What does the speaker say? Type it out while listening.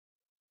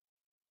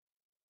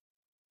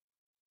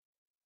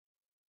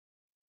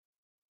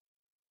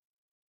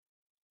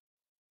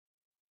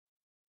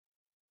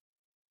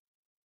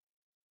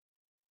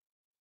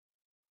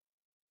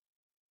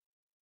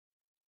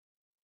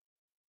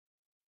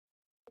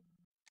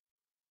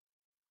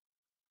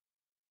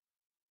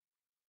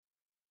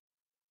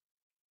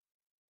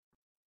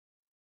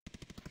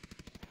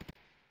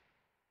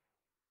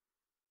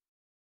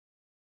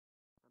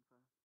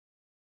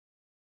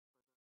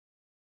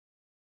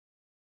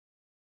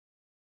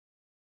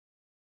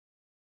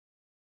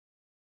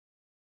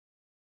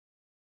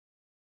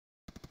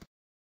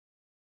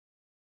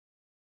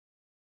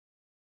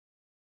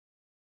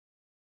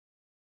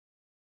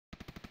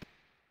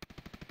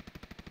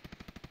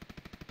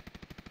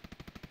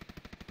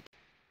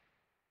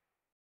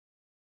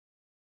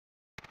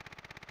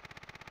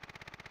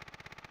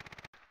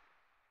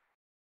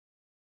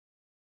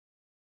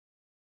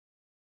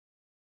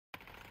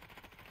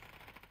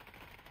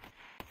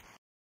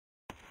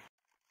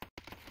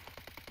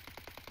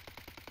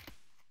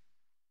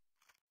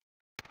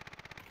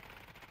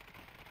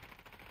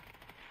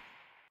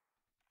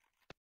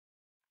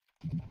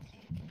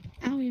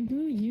Owie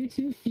boo, you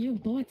two feel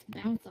bullets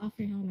bounce off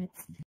your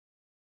helmets.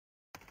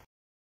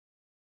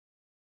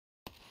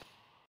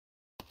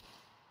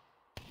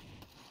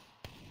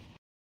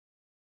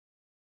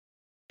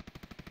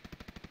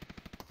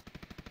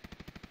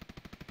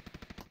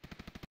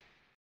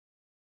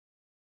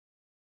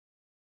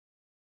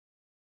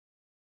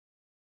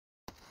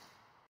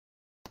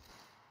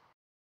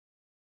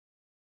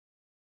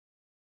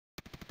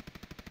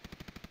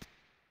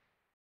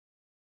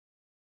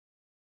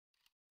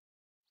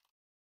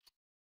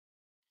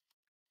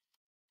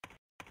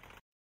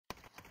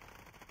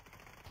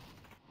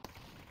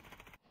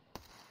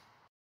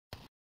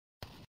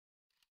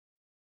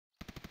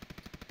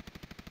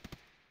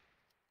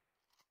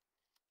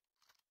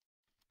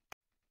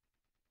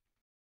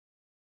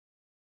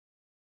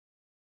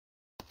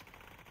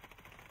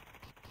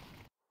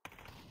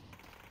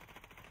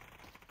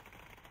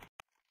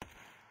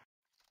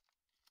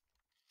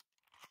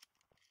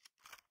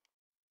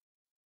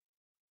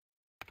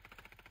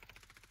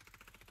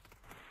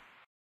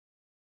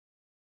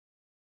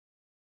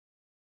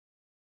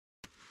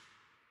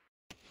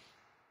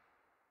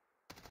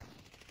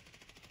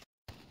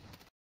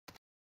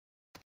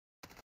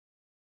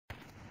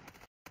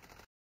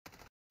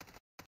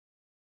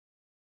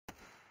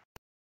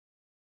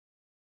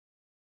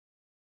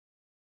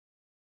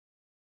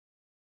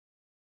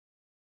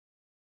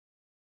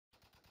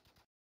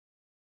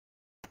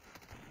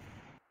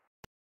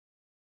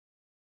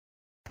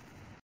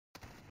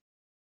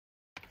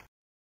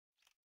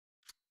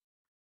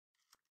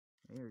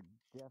 They're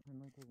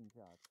definitely taking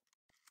shots.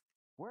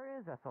 Where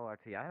is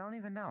SLRT? I don't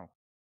even know.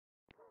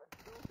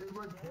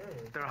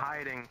 They're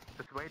hiding.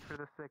 Just wait for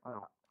the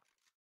signal.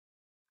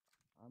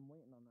 I'm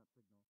waiting on that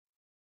signal.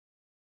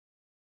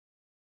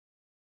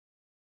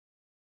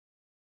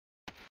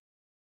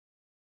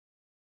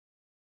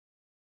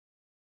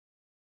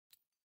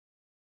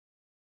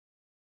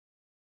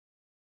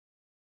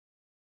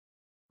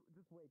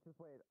 Just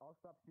wait. I'll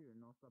stop shooting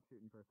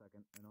for a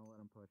second, and I'll let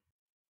him push.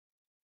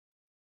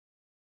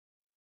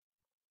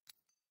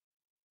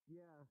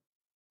 Yeah,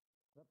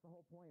 that's the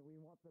whole point. We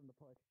want them to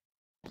push.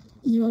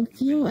 You will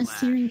feel a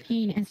searing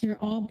pain as you're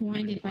all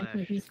blinded by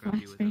police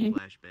flashbang.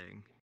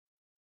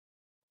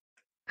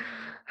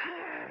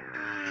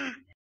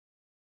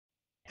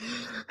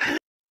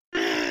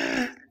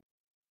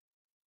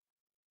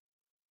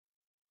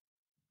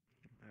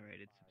 Alright,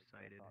 it's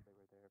subsided. I thought they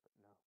were there, but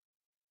no.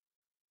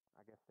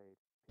 I guess they...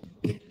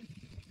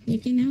 You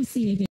can now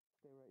see again.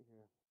 Stay right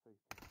here, so you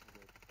can see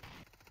it.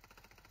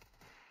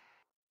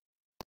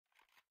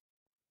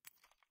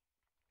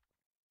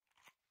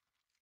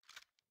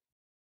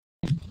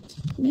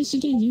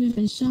 Michigan, you have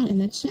been shot in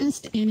the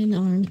chest and in the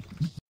arm.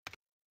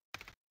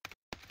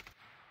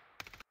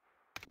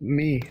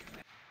 Me.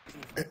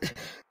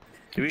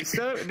 Do we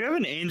have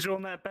an angel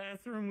in that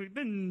bathroom? We've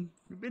been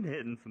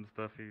hitting some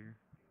stuff here.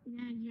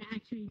 Yeah, you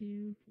actually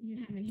do. You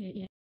haven't hit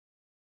yet.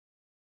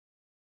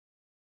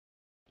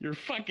 You're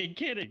fucking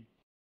kidding.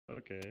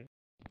 Okay.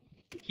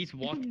 He's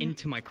walked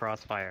into my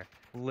crossfire.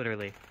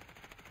 Literally.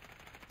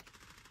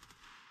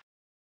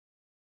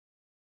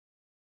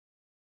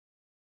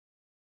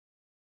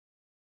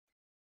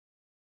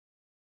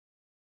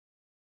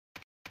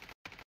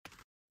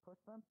 Push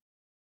them?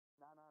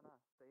 Nah.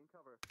 Stay in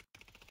cover.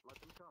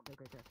 Let them come.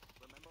 Okay.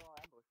 Remember our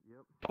ambush.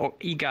 Yep. Oh,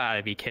 you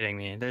gotta be kidding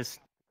me. There's...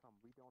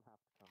 We don't have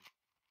to come.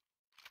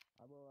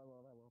 I will.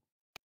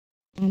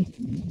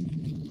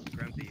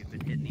 Grumpy, you've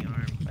been hit in the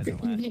arm by the You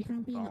last hit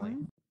Grumpy in the volley.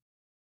 arm?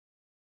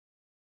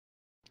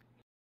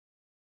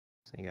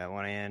 So you got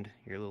one hand,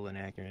 you're a little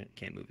inaccurate,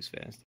 can't move as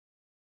fast.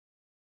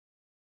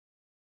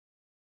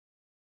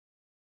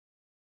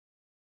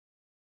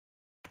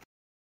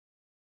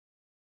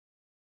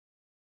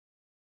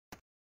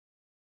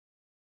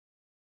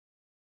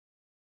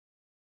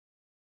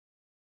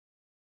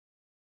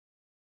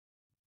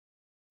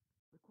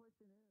 The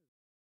question is...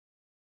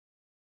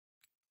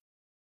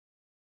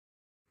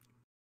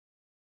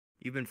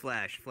 You've been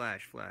flashed.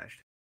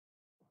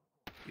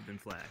 You've been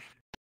flashed.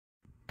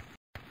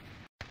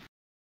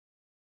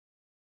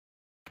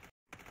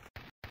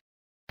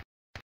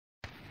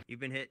 You've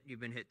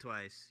been hit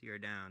twice. You're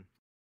down.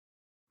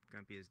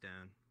 Grumpy is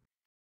down.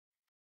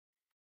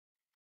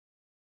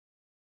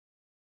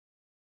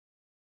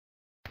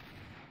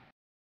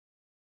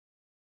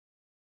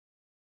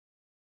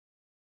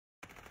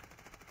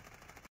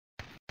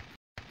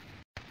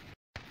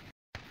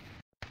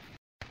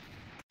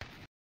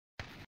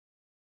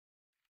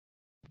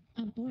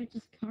 A bullet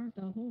just carved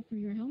a hole through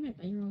your helmet,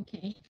 but you're okay.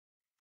 Are you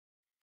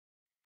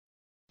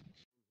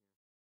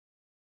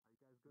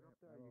guys good up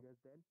there? Are you guys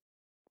dead?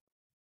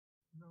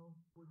 No,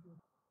 we're good.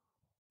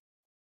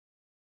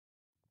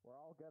 We're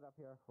all good up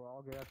here. We're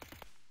all good.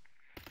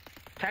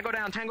 Tango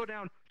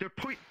down. They're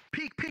peek.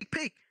 Peek,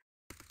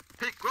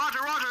 Roger,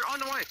 on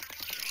the way.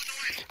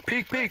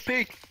 Peek.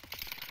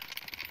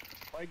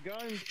 My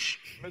gun's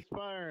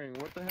misfiring.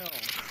 What the hell?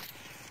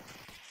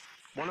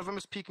 One of them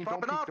is peeking.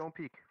 Don't peek. Don't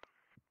peek.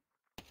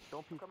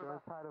 They're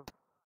inside of...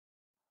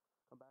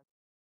 Come back.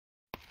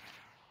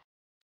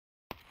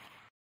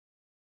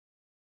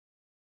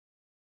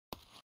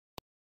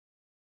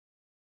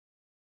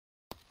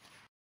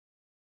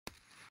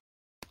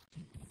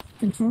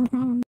 control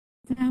problem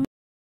with that?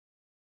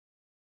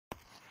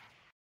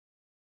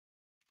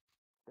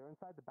 They're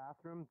inside the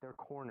bathroom. They're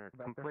cornered,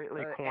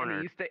 completely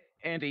cornered.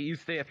 Andy, you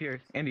stay up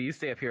here. Andy, you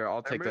stay up here.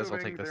 I'll take this. I'll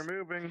take this. They're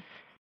moving.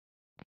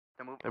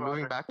 They're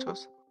moving back to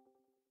us.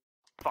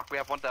 Fuck, we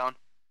have one down.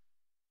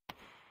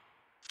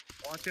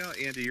 Watch out,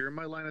 Andy. You're in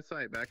my line of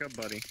sight. Back up,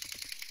 buddy.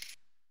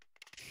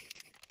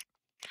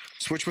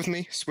 Switch with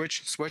me.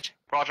 Switch.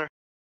 Roger.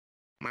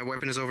 My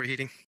weapon is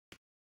overheating.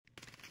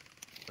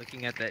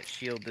 Looking at that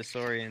shield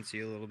disorients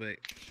you a little bit.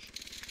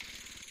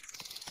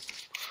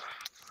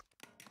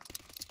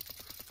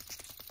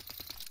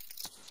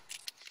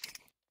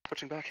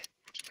 Switching back.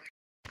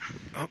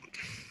 Oh.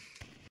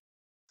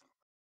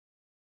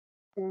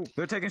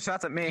 They're taking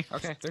shots at me.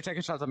 Okay, they're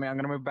taking shots at me. I'm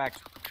gonna move back.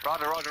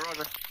 Roger. Oh,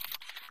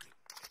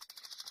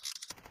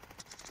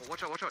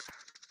 watch out.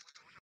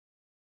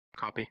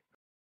 Copy.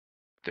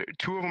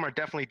 Two of them are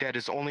definitely dead.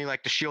 It's only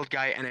like the shield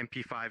guy and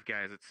MP5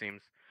 guys, it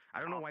seems.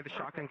 I don't know why the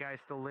shotgun guy is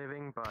still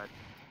living, but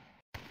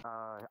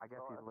I guess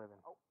he's living.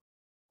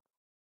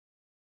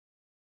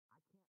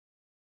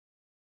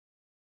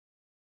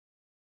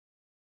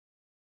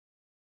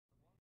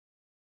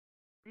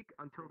 Speak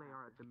until they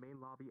are at the main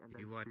lobby and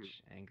then You watch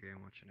shoot. Angry,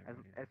 I'm watching As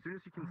everybody. soon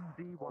as you can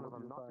see one of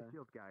them, not the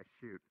shield guy,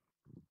 shoot.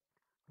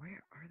 Where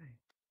are they?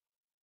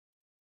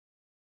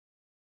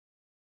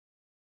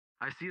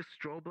 I see a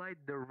strobe light.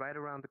 They're right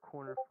around the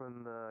corner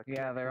from the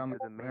Yeah, they're on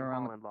connection to the main they're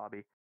on the- Holland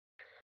lobby.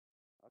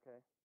 Okay.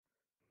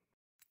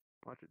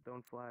 Watch it,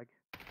 don't flag.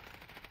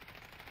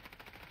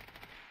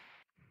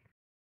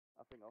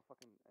 I think I'll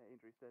fucking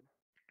injury said.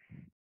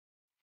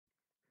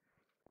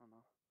 I don't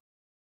know.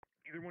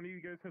 Either one of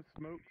you guys have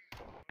smokes?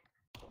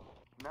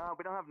 No,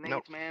 we don't have nades,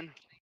 Nope. man.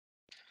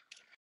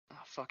 Oh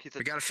fuck, he's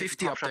We got a taking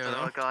 50 pop up shots there, at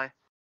our though. guy.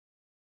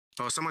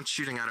 Oh, someone's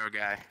shooting at our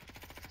guy.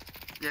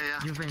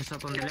 Yeah. You fence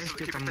up on the Yeah, left, so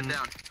you keep it can...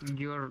 down.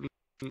 You're...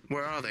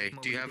 Where are they?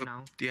 Do you have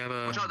now.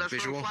 Watch out, there's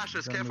visual? throwing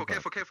flashes. Careful. They're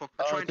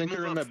Oh, I trying to think move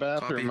they're in up. that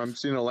bathroom. Copy. I'm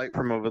seeing a light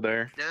from over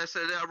there. Yeah,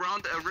 so they're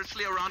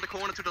originally around the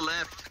corner to the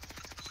left.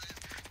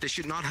 They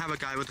should not have a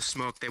guy with a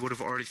smoke. They would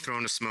have already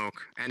thrown a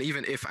smoke. And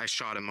even if I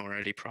shot him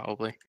already,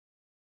 probably.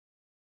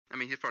 I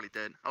mean, he's probably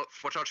dead. Oh,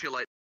 watch out, shield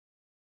light.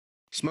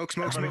 Smoke.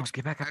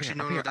 Get back up Actually,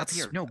 here. no, Up that's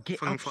here. No, get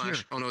fucking up flash.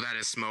 here. Oh no, that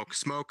is smoke.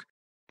 Smoke.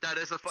 That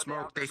is a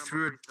Smoke. They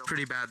threw it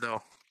pretty bad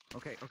though.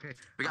 Okay.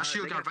 We got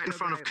shield guard right in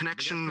front of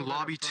connection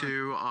lobby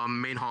to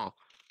main hall.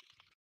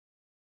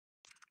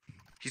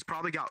 He's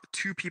probably got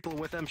 2 people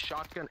with him,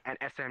 shotgun and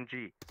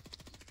SMG.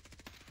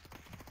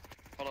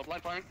 Hold up,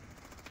 blind firing.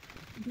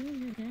 Dude,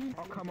 you're dead.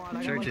 Oh come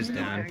on! Church is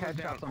down.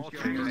 All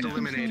tangos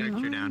eliminated.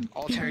 You're down.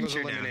 All tangos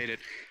You're down. eliminated.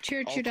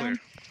 Church, All you're clear. down.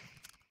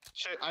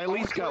 Shit, I at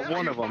least got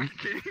one of them.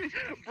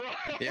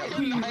 Yeah.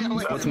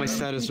 What's my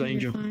status, You're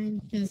Angel? fine,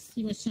 because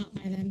he was shot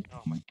by them.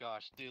 Oh my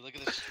gosh, dude, look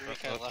at this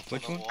streak I left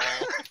Which on the one?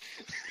 wall.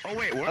 Oh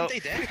wait, weren't they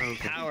dead?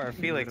 Power,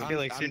 Felix,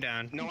 you're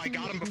down. No, I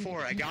got him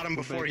before. I got him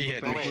before he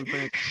hit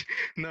me.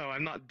 No,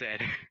 I'm not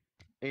dead.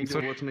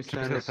 Angel, what's my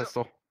status?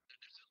 Pistol.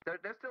 They're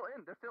still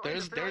in.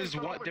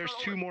 There's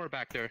 2 more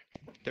back there.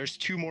 There's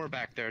 2 more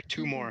back there.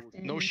 2 more.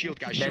 No shield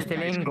guys. They're Shield still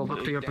guys in, go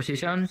back to your completely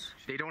positions.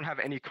 They don't have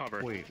any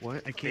cover. Wait,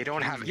 what? They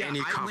don't have any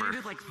I cover.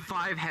 landed like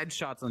 5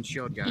 headshots on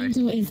shield guy.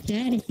 Angel is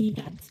dead. He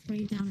got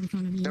sprayed down in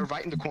front of you. They're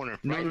right in the corner.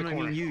 No, Right in the I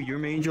corner. mean you. You're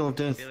my angel of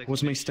death. Felix,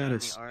 What's my you're down in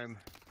the status? arm.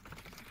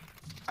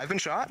 I've been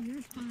shot.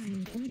 You're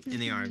fine. In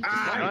the arm.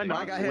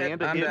 I got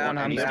hit. I'm down.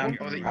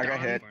 I got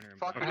hit.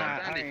 Fuck, we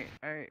lost Andy.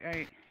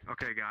 Alright.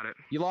 Okay, got it.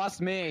 You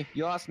lost me.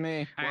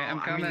 Alright, I'm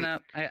I coming mean-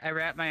 up. I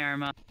wrapped my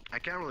arm up. I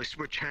can't really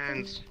switch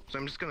hands, so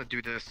I'm just gonna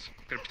do this. I'm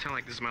gonna pretend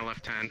like this is my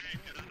left hand.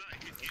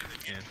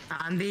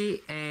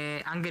 Andy,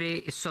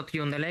 Angry shot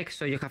you on the leg,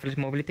 so you have less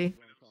mobility.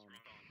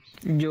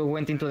 You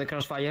went into the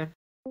crossfire.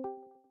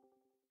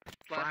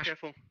 Flash,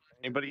 careful.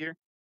 Anybody here?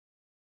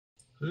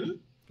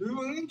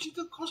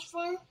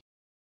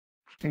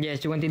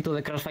 Yes, you went into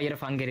the crossfire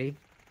of Angry.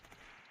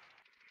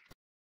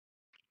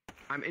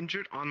 I'm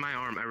injured on my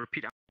arm. I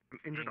repeat, I'm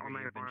injured on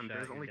my arm.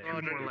 There's only 2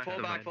 more left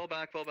of them. Fall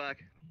back.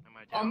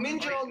 I'm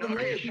injured on the Are you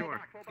leg. sure?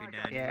 You're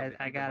down. Yeah,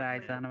 I got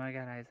eyes on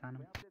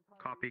him.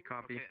 Copy.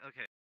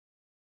 Okay.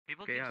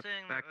 People Okay, keep yeah,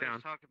 saying back that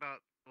down. talk about.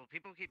 Well,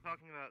 people keep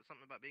talking about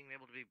something about being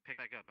able to be picked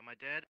back up. Am I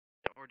dead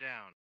or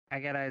down? I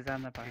got eyes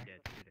on the bar. You're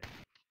dead.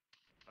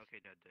 Okay,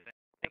 dead.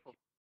 Careful.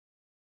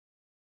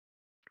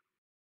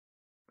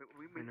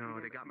 I know,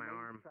 they got my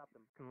arm.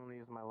 Can only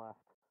use my left.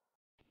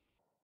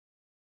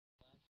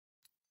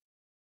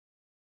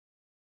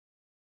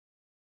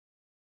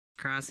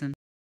 Crossing.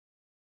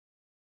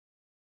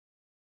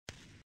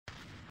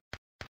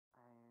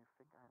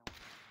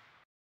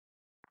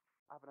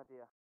 I have an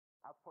idea.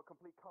 I have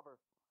complete cover.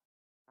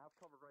 I have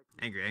cover right.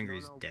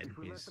 Angry's dead. If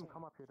we let He's them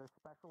come up here, they're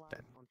specialized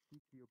dead. on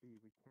CQB.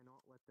 We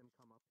cannot let them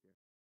come up here.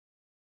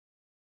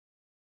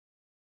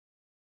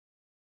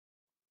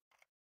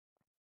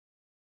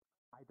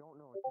 I don't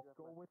know. Just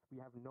go with. We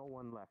have no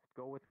one left.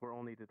 Go with. We're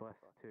only the last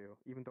 2,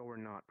 even though we're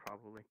not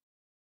probably.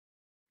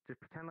 Just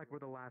pretend like we're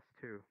the last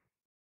 2.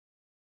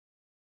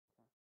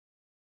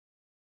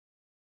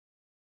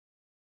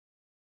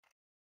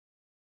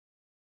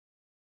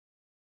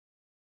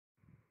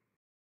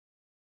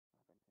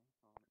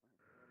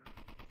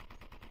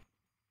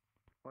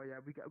 Oh yeah,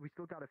 we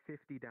still got a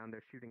 50 down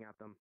there shooting at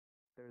them.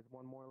 There's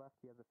one more left.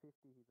 He has a 50.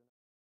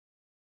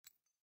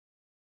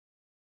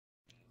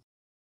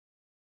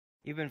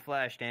 You've been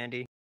flashed,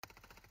 Andy.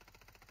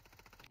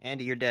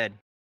 Andy, you're dead.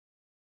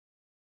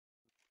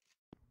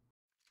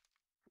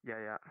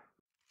 Yeah.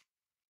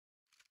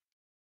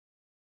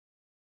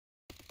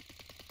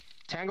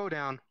 Tango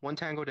down. One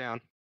tango down.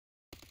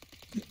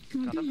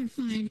 Copy, you're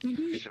fine.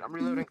 Copy, Shit, I'm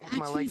reloading. you're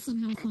My actually leg.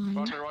 somehow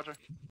fine. Roger.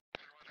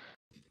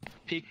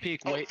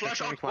 Peek. Oh, Wait. flash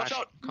out, Flash.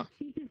 watch out.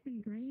 Peek has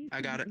been great, I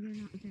got but it. you're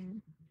not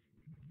dead.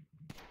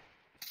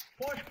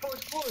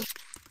 Push.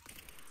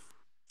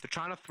 They're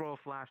trying to throw a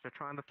flash.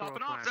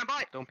 Popping off, stand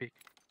by. Don't peek.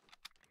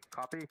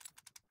 Copy.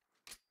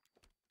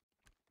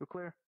 You're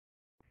clear.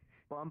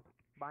 Bump.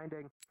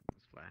 Binding.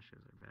 Those flashes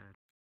are bad.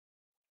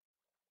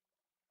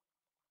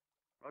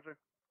 Roger.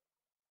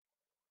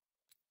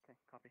 Okay,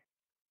 copy.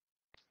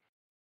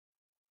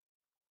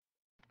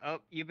 Oh,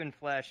 you've been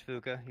flashed,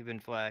 Fuka. You've been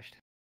flashed.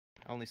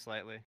 Only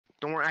slightly.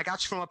 Don't worry, I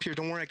got you from up here.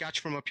 Don't worry, I got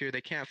you from up here.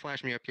 They can't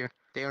flash me up here.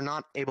 They are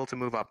not able to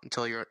move up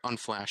until you're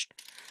unflashed.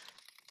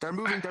 They're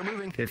moving.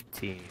 15,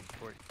 14,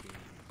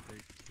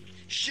 13,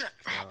 Shit!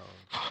 12,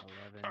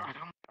 11,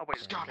 Oh wait,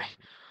 it's got me.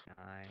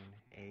 9,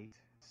 8,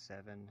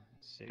 7,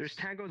 6. There's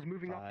tangos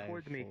moving up 5,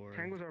 towards me. 4,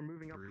 Tangos are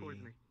moving up 3,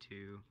 towards me.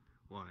 2,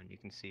 1. You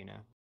can see now.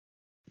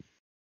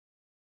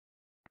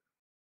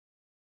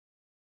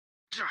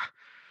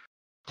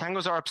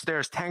 Tangos are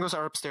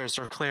upstairs.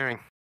 They're clearing.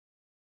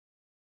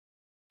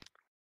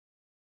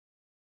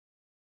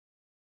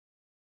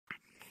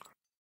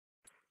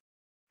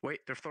 Wait,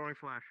 they're throwing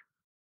flash.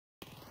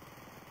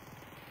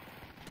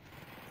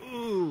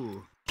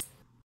 Ooh!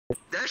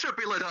 That should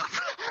be lit up.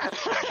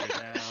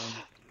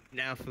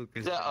 Now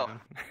Fuka's Yeah, oh. down.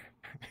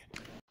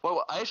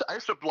 Well, I should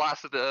have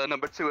blasted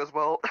number 2 as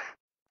well.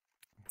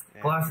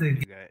 Yeah, Classic.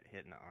 You got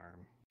hit in the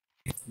arm.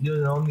 You're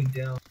the only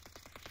down.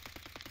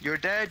 You're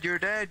dead. Joey,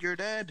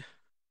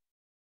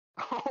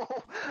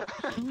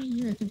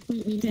 you're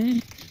completely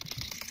dead.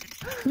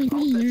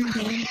 Quickly, you're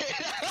dead.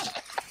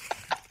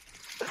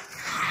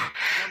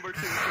 Number 2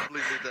 is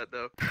completely dead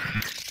though.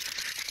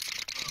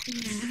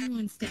 Yeah,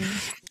 everyone's dead.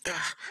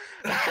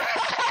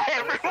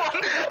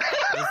 Everyone!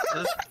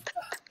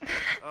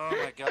 Oh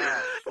my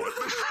god. What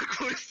the fuck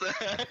was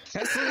that?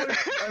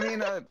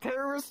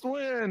 Terrorists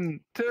win.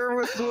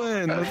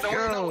 Let's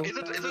No, is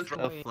it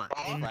The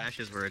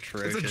flashes were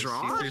atrocious. It's a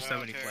draw? You threw so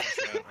many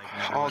flashes out,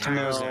 like,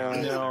 Ultimate's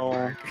down.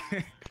 No.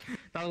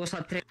 That was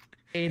a trade.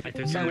 Like,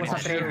 there's That was a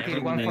trade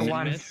kill 1 for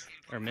 1.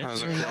 Or miss? That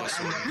was a close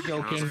one. That was a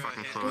Joking.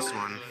 fucking close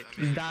one.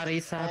 That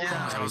is a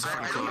That was a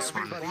fucking close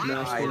one. Alright,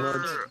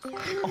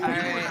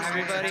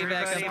 everybody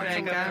back up,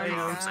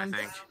 I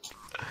think.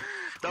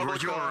 Were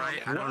you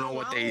alright? I don't know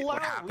what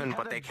happened,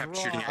 but they kept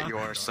shooting at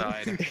your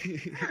side.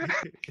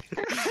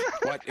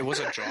 What? It was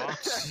a draw?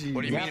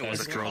 What do you mean it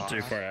was a draw?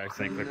 Too far, I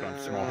think. Click on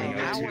small.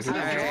 Alright,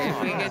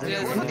 if we could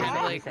just kind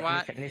of like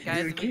what? Guys,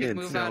 if we could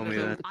move out of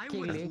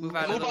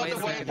the way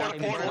so we can get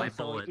people.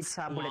 So it's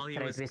a bullet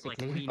trade,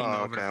 basically.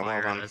 Oh, okay,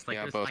 well done.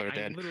 Yeah, both are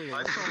dead.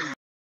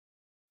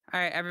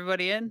 Alright,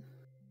 everybody in?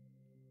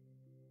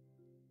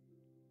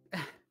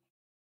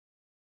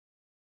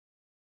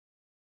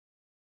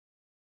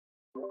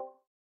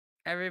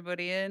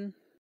 Everybody in?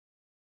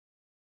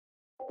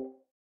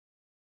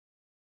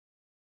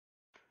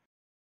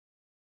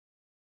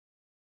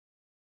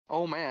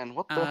 Oh man,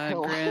 what the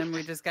hell? Grim,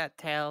 we just got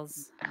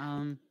tails.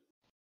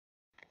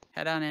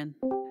 Head on in.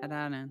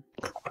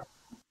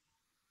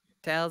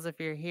 Tails, if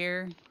you're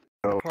here,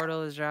 the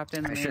portal is dropped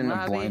in the main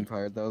lobby.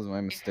 Fired. That was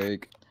my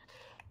mistake.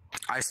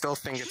 I still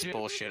think it's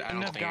bullshit. I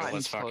don't think it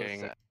was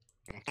fucking...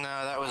 No,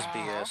 that was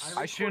BS.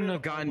 I shouldn't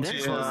have gotten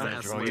too close to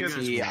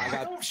SLRT. I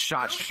got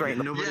shot straight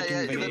in the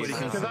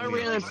Because I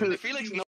ran into Felix.